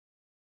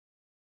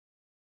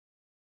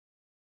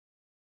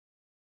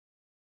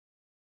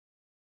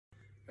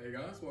Hey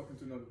guys, welcome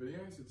to another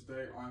video. So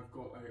today I've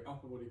got a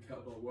upper body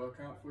kettlebell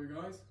workout for you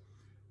guys.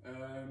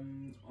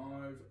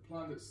 I've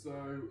planned it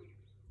so,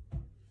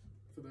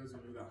 for those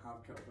of you that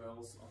have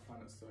kettlebells, I've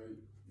planned it so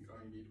you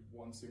only need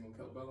one single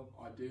kettlebell.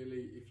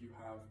 Ideally, if you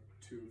have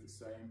two of the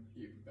same,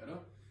 even better,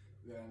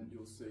 then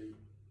you'll see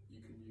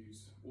you can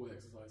use all the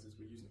exercises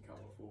we're using the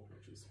kettlebell for,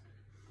 which is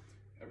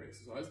every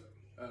exercise.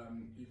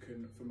 You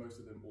can, for most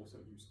of them, also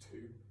use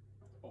two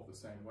of the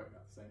same weight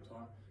at the same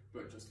time.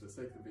 But just for the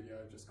sake of the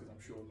video, just because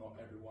I'm sure not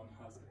everyone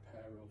has a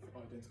pair of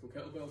identical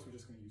kettlebells, we're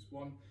just going to use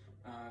one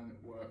and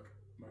work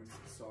most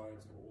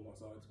sides, or all our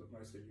sides, but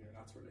mostly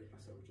unilaterally.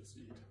 So we'll just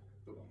need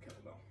the one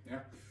kettlebell. Yeah,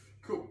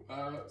 cool.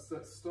 So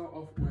let's start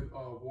off with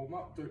our warm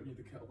up. Don't need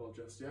the kettlebell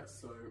just yet,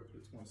 so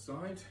put it to one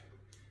side.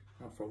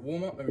 Now for a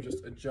warm up, let me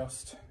just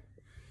adjust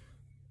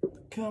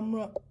the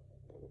camera.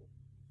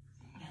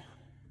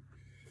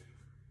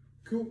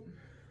 Cool.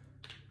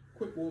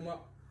 Quick warm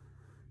up.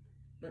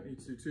 Don't need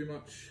to do too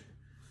much.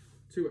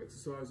 2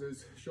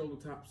 exercises, shoulder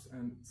taps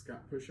and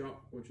scat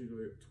push-up, which you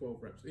do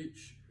 12 reps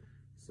each.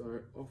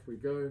 So off we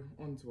go,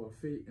 onto our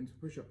feet, into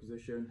push-up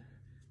position,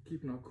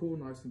 keeping our core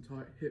nice and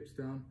tight, hips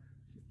down.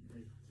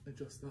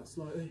 Adjust that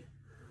slightly.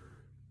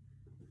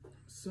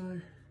 So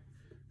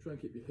try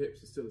and keep your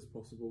hips as still as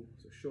possible,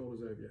 so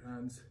shoulders over your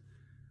hands.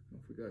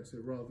 Off we go. So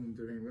rather than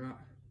doing that,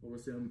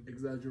 obviously I'm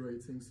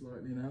exaggerating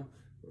slightly now,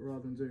 but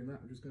rather than doing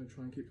that, we're just going to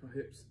try and keep our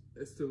hips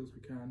as still as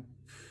we can,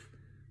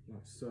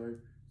 like so.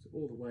 So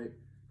all the weight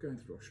going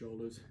through our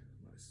shoulders,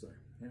 like so.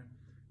 Yeah,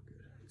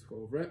 good.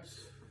 12 reps.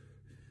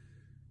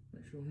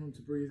 Make sure I'm on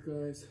to breathe,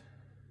 guys.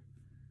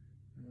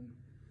 7,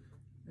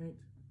 8, 9,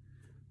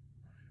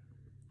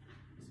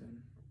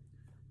 10,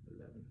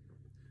 11,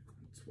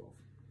 and 12.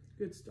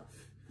 Good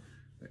stuff.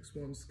 Next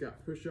one,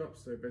 scat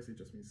push-ups. So basically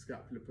just means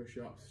scapular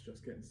push-ups,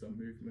 just getting some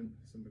movement,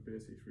 some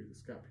mobility through the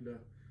scapula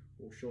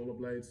or shoulder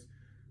blades.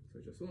 So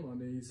just on our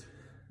knees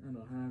and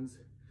our hands.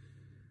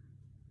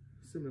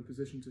 Similar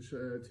position to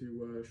shoulder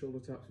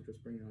taps, we're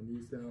just bringing our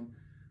knees down,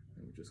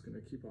 and we're just going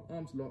to keep our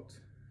arms locked,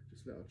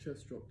 just let our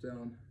chest drop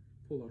down,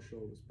 pull our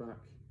shoulders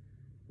back,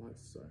 like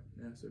so.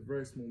 Yeah, so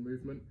very small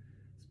movement,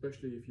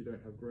 especially if you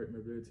don't have great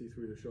mobility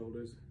through the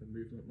shoulders, the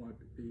movement might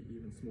be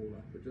even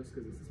smaller, but just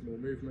because it's a small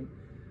movement,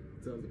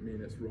 doesn't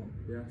mean it's wrong.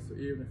 Yeah, so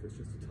even if it's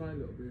just a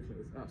tiny little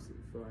movement, it's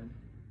absolutely fine.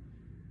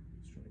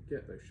 Just trying to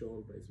get those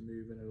shoulder blades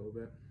moving a little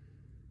bit,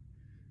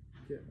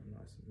 get them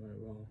nice and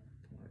mobile,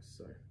 like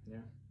so.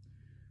 Yeah.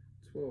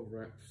 12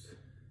 reps.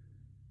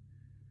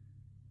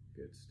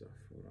 Good stuff.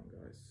 Well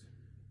done, guys.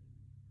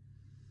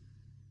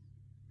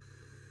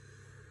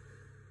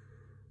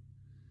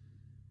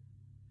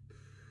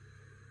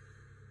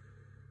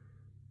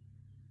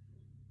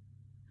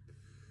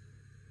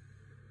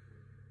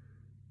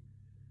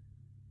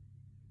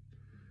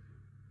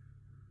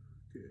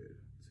 Good.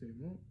 2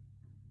 more.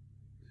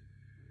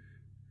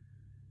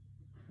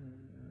 And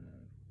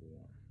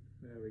 1.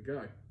 There we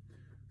go.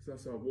 So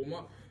that's our warm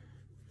up.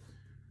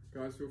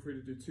 Guys, feel free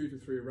to do 2 to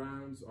 3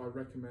 rounds. I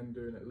recommend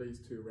doing at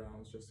least 2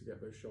 rounds just to get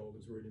those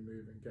shoulders really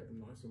moving, get them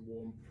nice and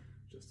warm,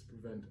 just to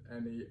prevent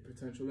any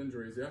potential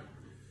injuries, yeah?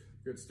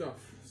 Good stuff.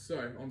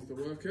 So, onto the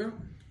workout.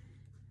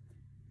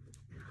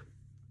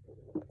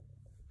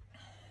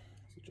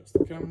 Let's adjust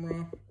the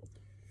camera.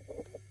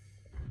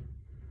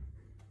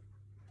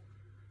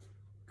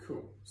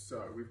 Cool.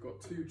 So, we've got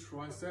 2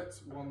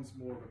 triceps. One's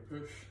more of a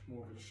push,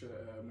 more of a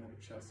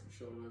chest and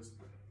shoulders.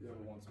 The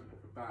other one's more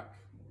of a back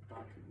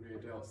and rear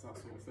delts, that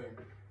sort of thing.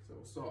 So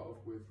we'll start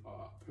off with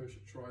our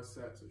push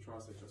tricep. So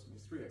tricep just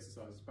means 3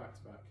 exercises back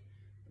to back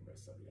and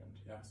rest at the end.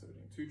 Yeah, so we're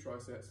doing 2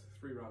 triceps,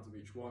 3 rounds of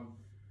each one.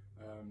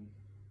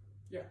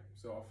 Yeah,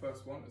 so our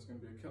first one is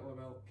going to be a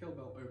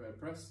kettlebell overhead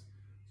press.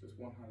 So it's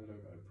one-handed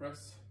overhead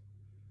press,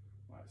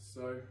 like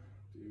so.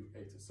 Do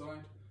 8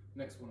 aside.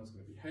 Next one is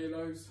going to be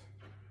halos.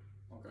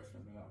 I'll go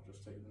through them in a minute, I'll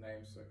just take the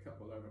names. So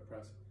kettlebell overhead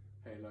press,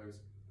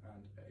 halos, and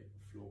a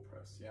floor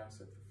press. Yeah,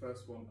 so for the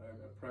first one,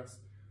 overhead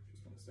press,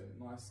 just want to stay in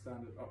a nice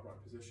standard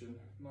upright position,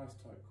 nice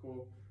tight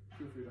core.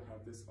 Feel free to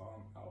have this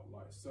arm out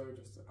like so,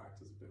 just to act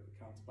as a bit of a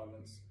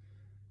counterbalance.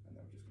 And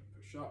then we're just going to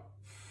push up.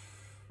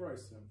 Very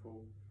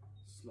simple.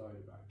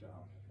 Slowly back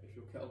down. If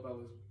your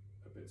kettlebell is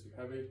a bit too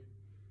heavy,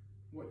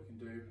 what you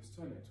can do is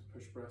turn it into a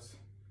push press.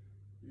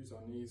 Use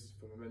our knees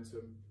for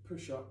momentum.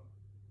 Push up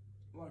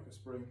like a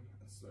spring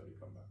and slowly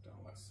come back down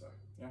like so.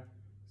 Yeah.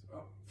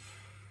 So up.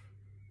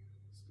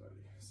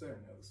 Slowly. Same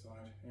on the other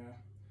side. Yeah.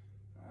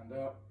 And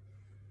out.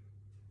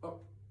 Up,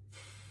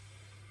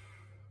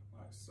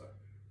 like so.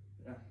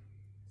 Yeah,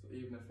 so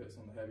even if it's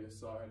on the heavier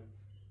side,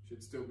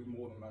 should still be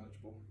more than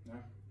manageable. Yeah,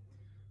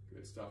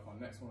 good stuff. Our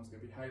next one is going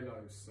to be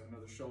halos, so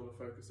another shoulder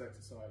focus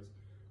exercise.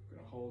 We're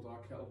going to hold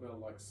our kettlebell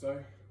like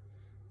so,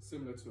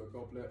 similar to a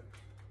goblet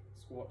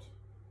squat.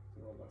 So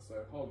like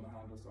so, holding the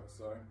handles like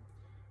so.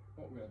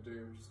 What we're going to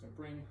do, we're just going to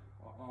bring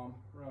our arm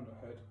around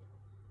our head,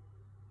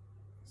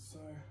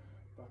 so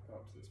back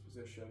up to this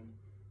position,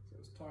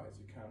 so as tight as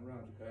you can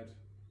around your head.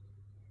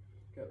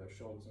 Get those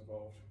shoulders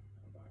involved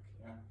and back,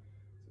 yeah?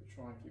 So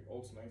try and keep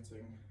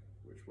alternating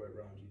which way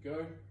around you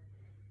go.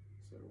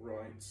 So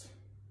right,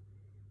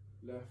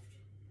 left,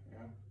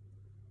 yeah,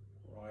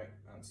 right,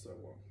 and so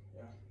on,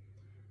 yeah.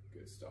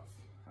 Good stuff.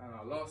 And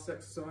our last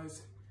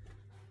exercise,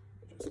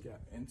 just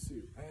get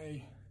into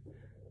a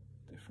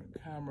different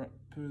camera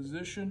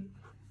position.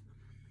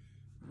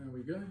 There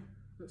we go.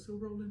 Is that still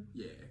rolling?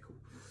 Yeah, cool.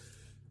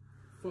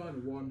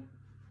 Final one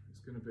is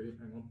going to be,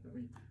 hang on, let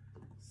me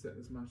set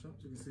this match up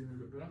so you can see me a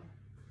bit better.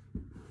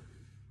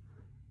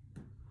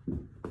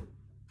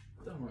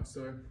 Alright,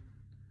 so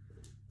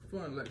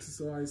final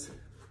exercise,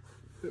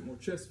 a bit more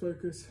chest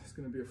focus. It's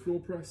going to be a floor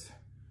press.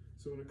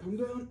 So I'm going to come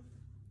down.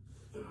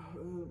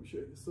 Let me show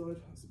you this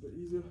side, that's a bit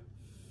easier.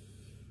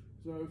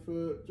 So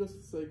for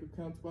just the sake of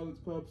counterbalance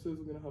purposes,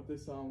 I'm going to have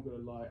this arm going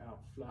to lie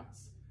out flat,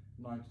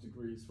 90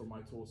 degrees from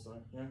my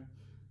torso, yeah?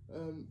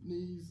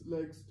 Knees,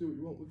 legs, do what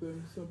you want with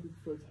them. Some people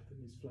prefer to have the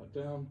knees flat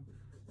down.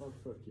 I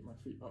prefer to keep my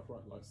feet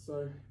upright like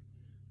so.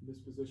 In this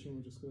position,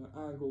 we're just going to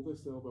angle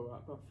this elbow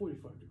out about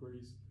 45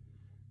 degrees.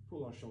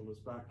 Pull our shoulders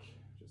back,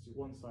 just do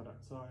one side at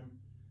a time.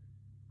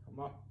 Come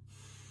up.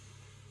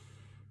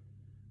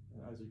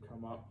 And as you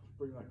come up,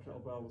 bring that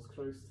kettlebell as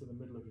close to the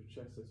middle of your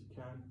chest as you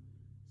can.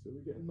 So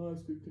we get a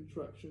nice good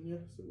contraction, yeah?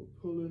 So we're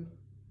pulling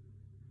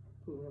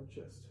our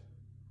chest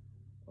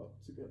up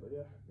together,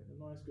 yeah? Get a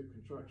nice good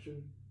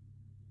contraction.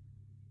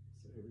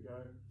 So here we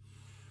go,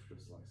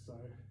 just like so,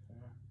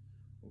 yeah.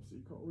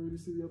 Obviously you can't really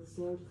see the other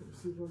side. Let me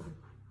see if I can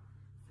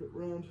flip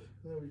round.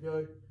 There we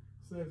go.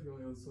 Same thing on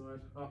the other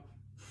side, up.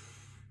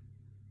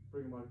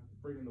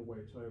 Bringing the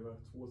weight over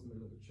towards the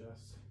middle of the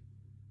chest.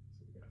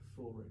 So we get a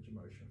full range of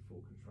motion,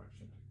 full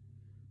contraction,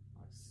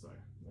 like so,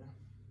 yeah.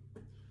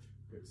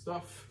 Good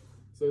stuff.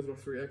 So those are our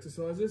 3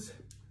 exercises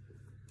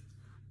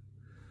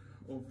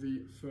of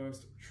the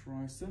first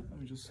tricep. Let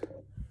me just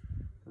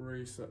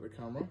reset the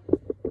camera.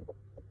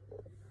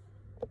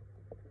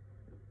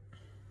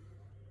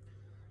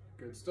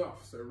 Good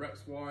stuff. So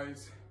reps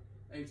wise,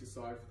 8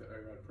 aside for the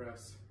overhead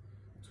press,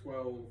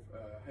 12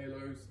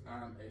 halos,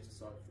 and 8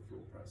 aside for the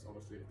floor press.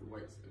 Obviously, if the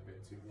weight's a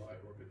bit too light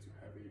or a bit too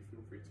heavy,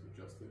 feel free to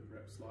adjust the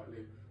reps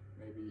slightly.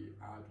 Maybe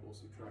add or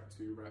subtract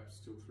 2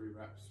 reps, 2 or 3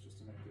 reps, just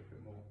to make it a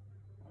bit more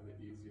either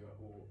easier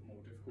or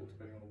more difficult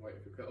depending on the weight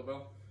of your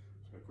kettlebell.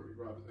 Just gonna quickly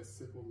grab a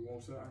sip of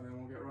water and then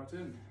we'll get right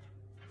in.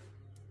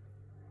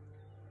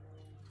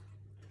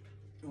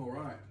 All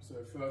right,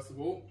 so first of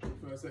all,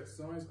 first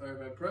exercise,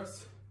 overhead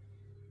press.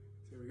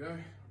 So here we go,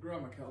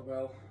 grab my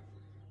kettlebell.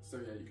 So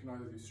yeah, you can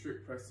either do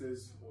strict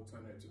presses or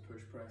turn it into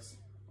push press,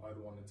 either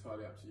one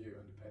entirely up to you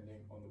and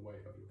depending on the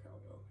weight of your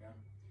kettlebell, yeah?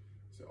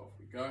 So off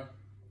we go.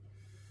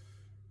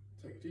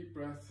 Take a deep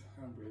breath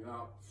and breathe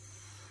out.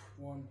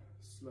 1,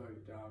 slow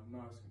it down,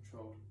 nice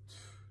controlled.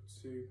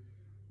 2,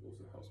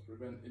 also helps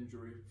prevent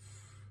injury.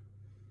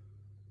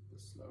 The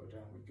slower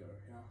down we go,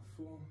 yeah?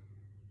 4,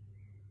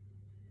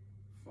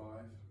 5,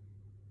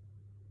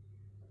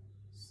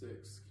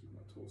 6, keep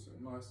my torso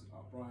nice and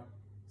upright.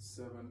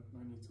 7,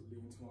 no need to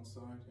lean to one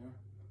side, yeah?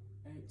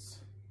 8,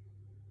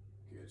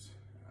 good,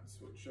 and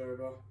switch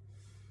over.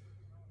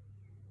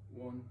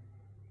 1,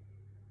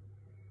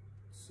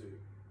 2,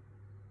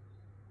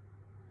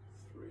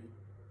 3,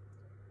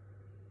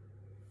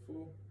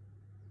 4,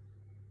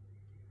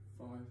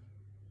 5,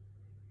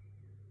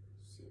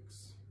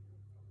 6,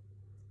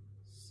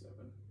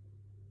 7,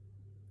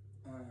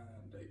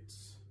 and 8.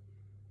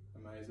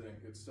 Amazing,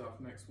 good stuff.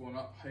 Next one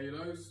up,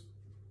 halos.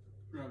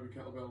 Grab your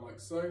kettlebell like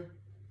so,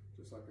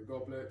 just like a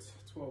goblet.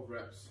 12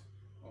 reps,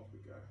 off we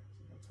go.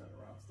 So I'm going to turn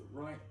around to the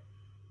right,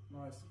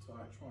 nice and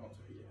tight. Try not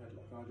to hit your head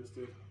like I just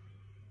did.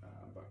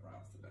 And back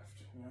round to the left,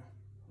 yeah?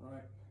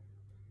 Right,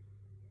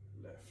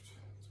 left.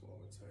 That's what I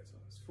would say. So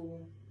that's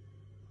 4,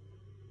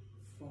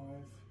 5.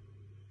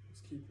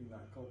 Just keeping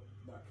that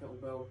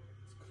kettlebell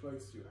as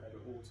close to your head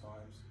at all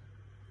times.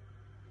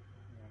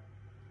 Yeah.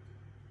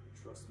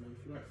 Trust me,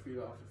 if you don't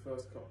feel it after the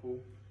first couple,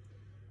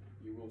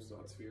 you will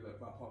start to feel it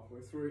about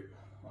halfway through.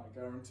 I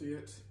guarantee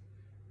it.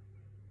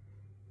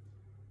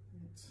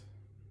 8,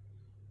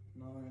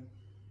 9,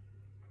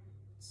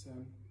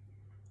 10,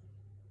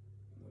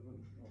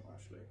 11. Oh,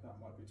 actually, that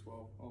might be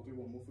 12. I'll do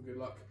one more for good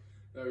luck.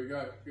 There we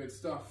go. Good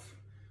stuff.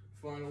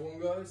 Final one,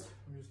 guys.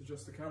 Let me just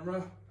adjust the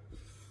camera.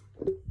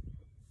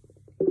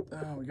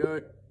 There we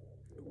go.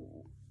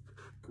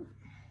 Cool.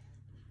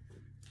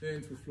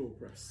 Into a floor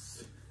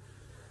press.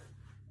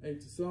 8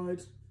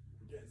 aside.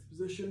 Get into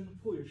position.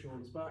 Pull your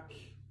shoulders back.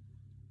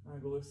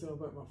 Angle this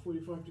elbow about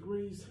 45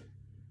 degrees.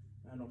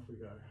 And off we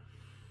go.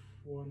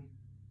 1,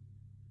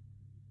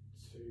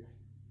 2,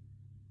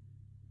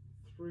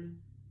 3,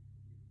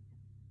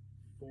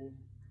 4,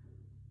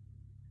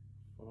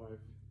 5,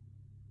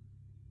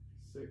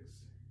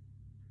 6,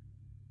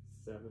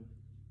 7,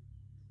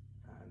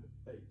 and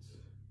 8.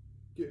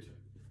 Good.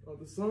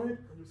 Other side,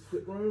 I'll just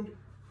flip round.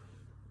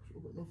 Sure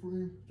I've got enough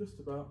room. Just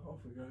about.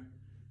 Off we go.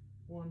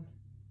 1,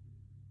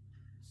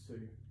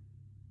 2,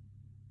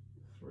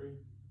 3,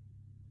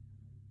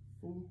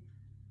 4,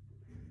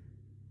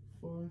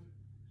 5,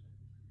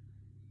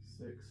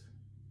 6,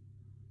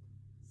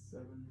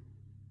 7,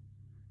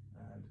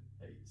 and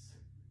 8.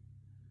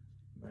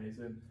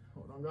 Amazing.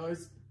 Hold on,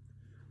 guys.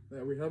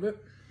 There we have it.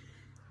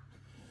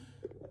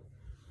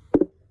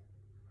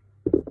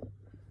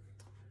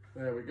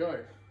 There we go.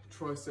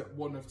 Tricep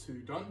 1 of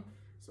 2 done.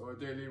 So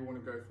ideally we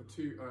want to go for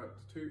 3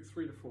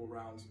 to 4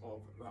 rounds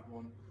of that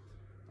one.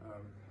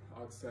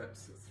 I'd set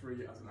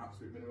 3 as an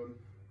absolute minimum.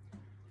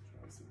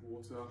 Try some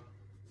water.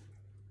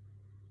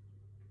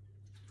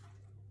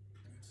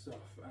 Good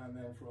stuff. And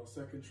then for our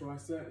second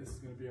tricep, this is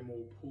going to be a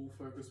more pull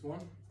focused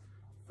one.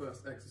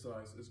 First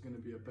exercise is going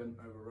to be a bent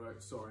over row.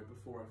 Sorry,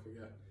 before I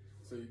forget.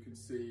 So you can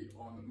see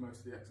on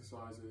most of the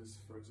exercises,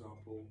 for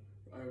example,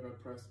 the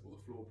overhead press or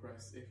the floor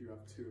press, if you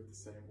have 2 of the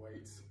same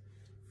weights,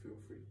 feel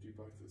free to do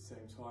both at the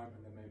same time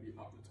and then maybe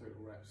up the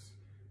total reps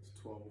to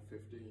 12 or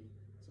 15.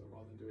 So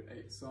rather than doing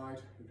 8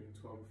 aside, you're doing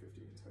 12 or 15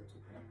 in total.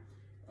 Yeah.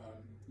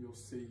 You'll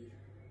see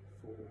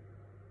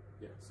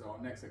so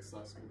our next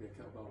exercise is going to be a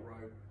kettlebell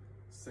row.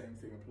 Same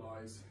thing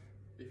applies.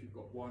 If you've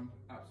got 1,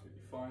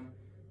 absolutely fine.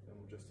 Then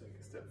we'll just take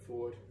a step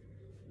forward,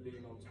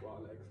 lean onto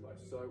our legs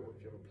like so, or if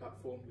you have a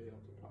platform, lean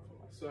onto a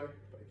platform like so.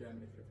 But again,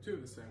 if you have 2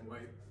 of the same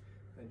weight,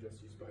 then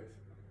just use both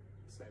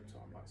at the same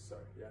time like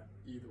so. Yeah,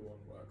 either one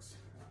works.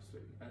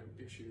 Absolutely no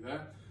issue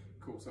there.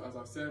 Cool, so as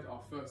I said, our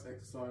first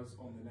exercise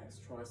on the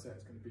next tricep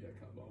is going to be a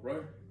kettlebell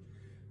row.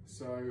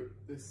 So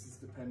this is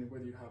depending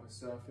whether you have a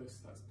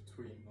surface that's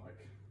between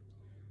like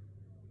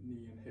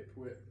knee and hip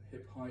width,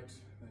 hip height,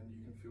 then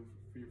you can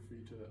feel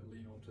free to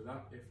lean onto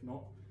that. If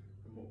not,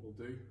 then what we'll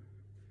do,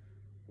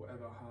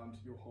 whatever hand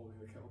you're holding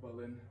the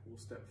kettlebell in, we'll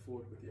step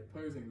forward with the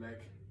opposing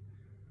leg,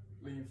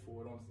 lean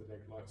forward onto the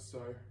leg like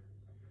so,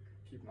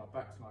 keeping our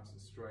backs nice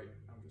and straight.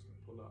 I'm just going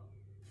to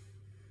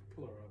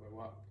pull our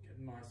elbow up, get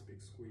a nice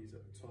big squeeze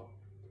at the top,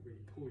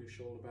 really pull your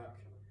shoulder back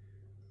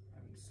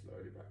and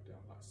slowly back down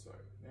like so,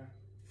 yeah?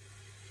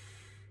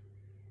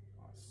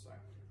 Like so.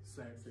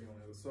 Same thing on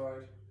the other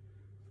side,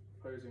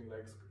 opposing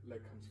leg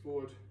comes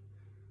forward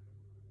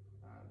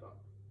and up.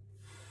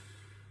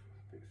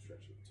 Big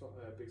stretch at the top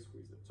there, big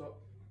squeeze at the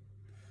top,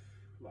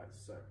 like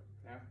so,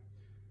 yeah?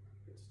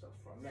 Good stuff.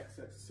 For our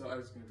next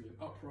exercise is going to be an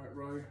upright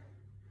row.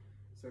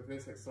 So for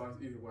this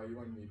exercise, either way, you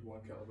only need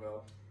 1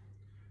 kettlebell.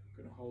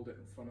 We're going to hold it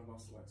in front of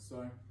us like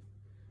so. And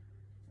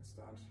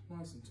stand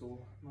nice and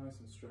tall, nice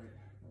and straight.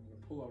 And we're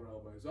going to pull our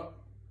elbows up,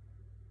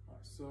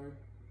 like so.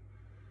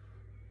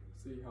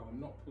 See how I'm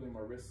not pulling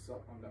my wrists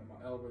up, I'm letting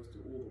my elbows do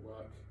all the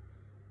work.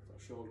 So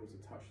our shoulder is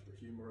attached to the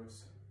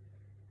humerus.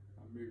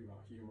 And moving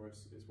our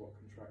humerus is what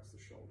contracts the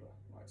shoulder,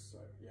 like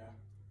so, yeah?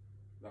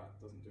 That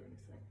doesn't do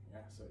anything,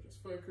 yeah? So just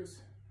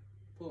focus,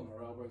 pulling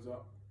our elbows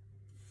up,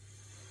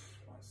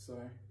 like so.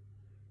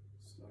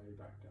 Slowly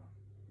back down,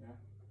 yeah?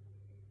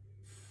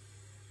 Just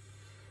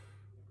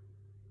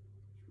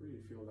really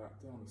feel that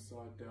down the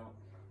side delt.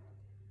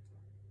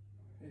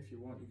 If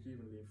you want, you can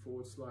even lean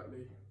forward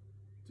slightly,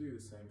 do the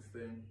same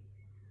thing,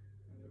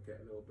 and you'll get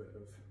a little bit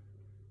of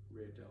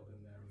rear delt in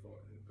there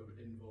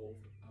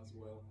involved as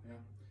well, yeah?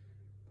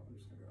 But I'm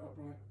just gonna go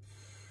upright,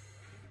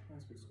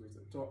 nice big squeeze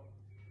at the top,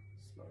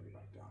 slowly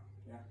back down,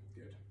 yeah?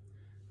 Good.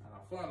 And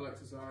our final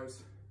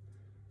exercise,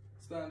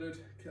 standard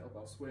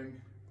kettlebell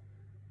swing.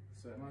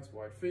 So nice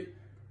wide feet,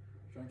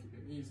 try and keep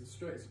your knees as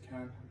straight as you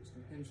can. I'm just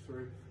going to hinge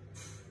through,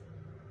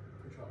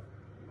 push up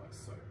like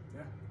so,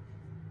 yeah?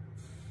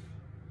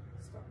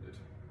 Standard.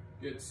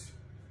 Good.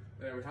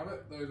 There we have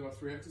it. Those are our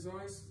 3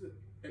 exercises.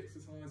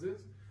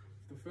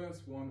 The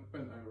first one,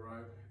 bent over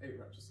row, 8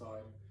 reps a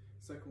side.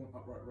 Second one,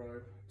 upright row,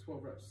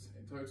 12 reps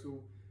in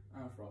total.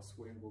 And for our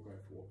swing, we'll go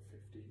for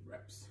 15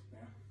 reps,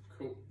 yeah?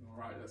 Cool.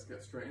 All right, let's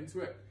get straight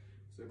into it.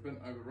 So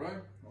bent over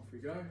row, off we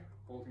go.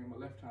 Holding on my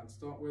left hand to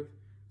start with.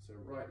 So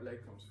right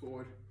leg comes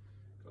forward,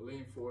 gonna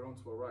lean forward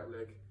onto our right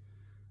leg,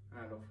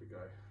 and off we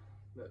go.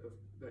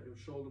 Let your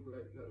shoulder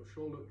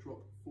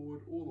drop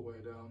forward all the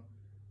way down.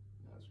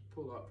 Now as we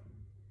pull up,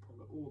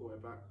 pull it all the way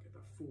back, get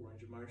that full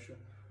range of motion.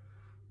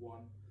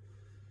 1,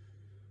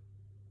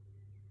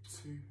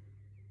 2,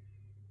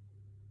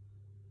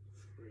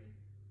 3,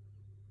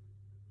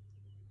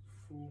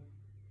 4,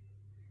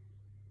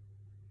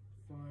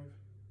 5,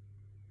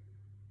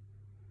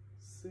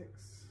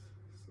 6,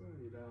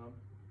 slowly down.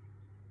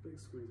 Big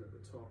squeeze at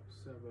the top,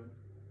 7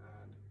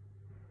 and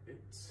 8.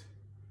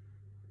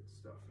 Good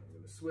stuff. I'm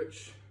going to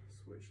switch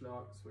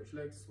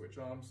legs, switch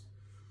arms.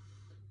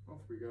 Off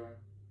we go.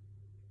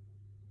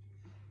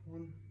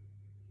 1,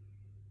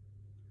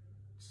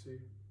 2,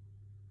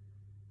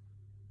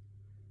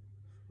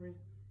 3,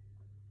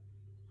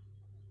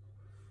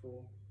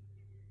 4,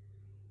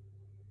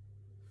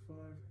 5,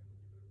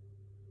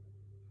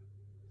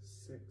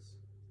 6,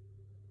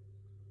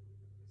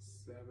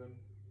 7,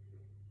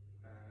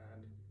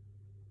 and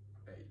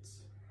 8.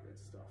 Good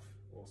stuff.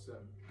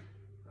 Awesome.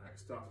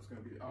 Next up is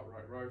going to be the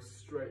upright row.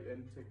 Straight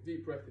in. Take a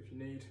deep breath if you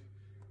need.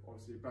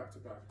 Obviously back to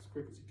back as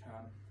quick as you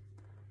can.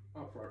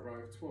 Upright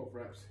row, 12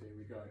 reps. Here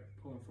we go.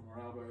 Pulling from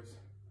our elbows.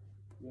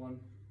 1,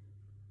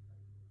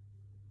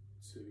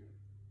 2,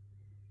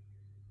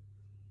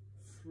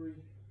 3.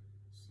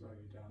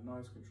 Slowly down.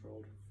 Nice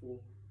controlled. 4,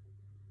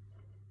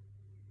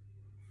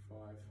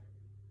 5,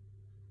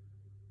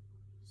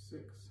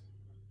 6,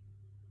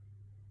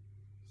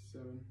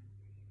 7,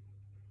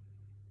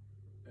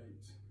 8,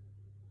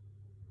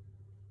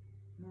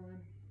 9,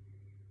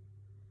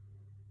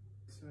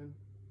 10, 10,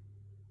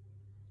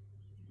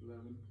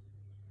 11,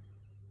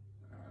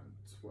 and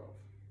 12.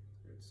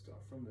 Good stuff.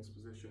 From this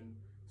position,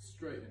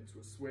 straight into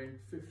a swing,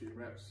 15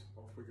 reps,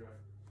 off we go.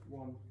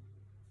 1,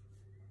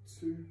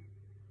 2,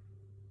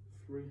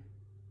 3.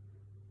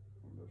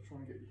 I'm going to try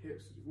and get your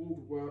hips to do all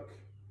the work.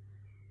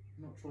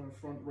 I'm not trying to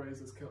front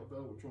raise this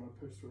kettlebell, we're trying to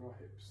push through our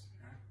hips.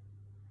 Yeah?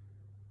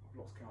 I've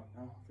lost count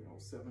now, I think I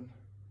was 7,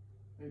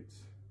 8,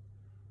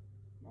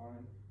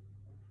 9,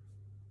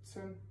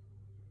 10,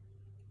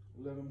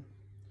 11,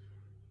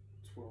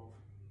 12,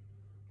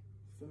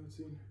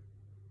 13,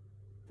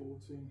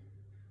 14,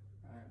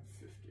 and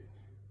 15.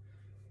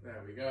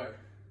 There we go.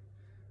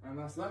 And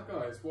that's that,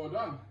 guys. Well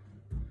done.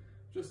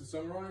 Just to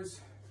summarise,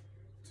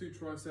 2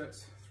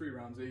 trisets, 3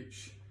 rounds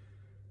each.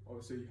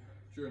 Obviously,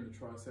 during the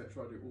tricep,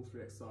 try to do all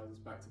 3 exercises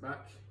back to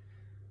back.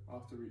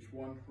 After each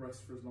one,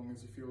 rest for as long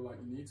as you feel like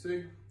you need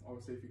to.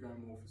 Obviously, if you're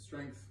going more for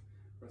strength,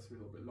 rest for a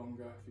little bit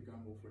longer. If you're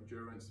going more for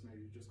endurance,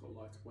 maybe you've just got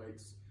lighter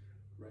weights,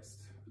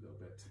 rest a little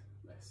bit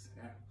less.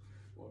 Yeah.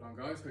 Well done,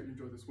 guys. Hope you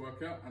enjoyed this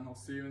workout, and I'll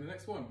see you in the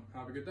next one.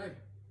 Have a good day.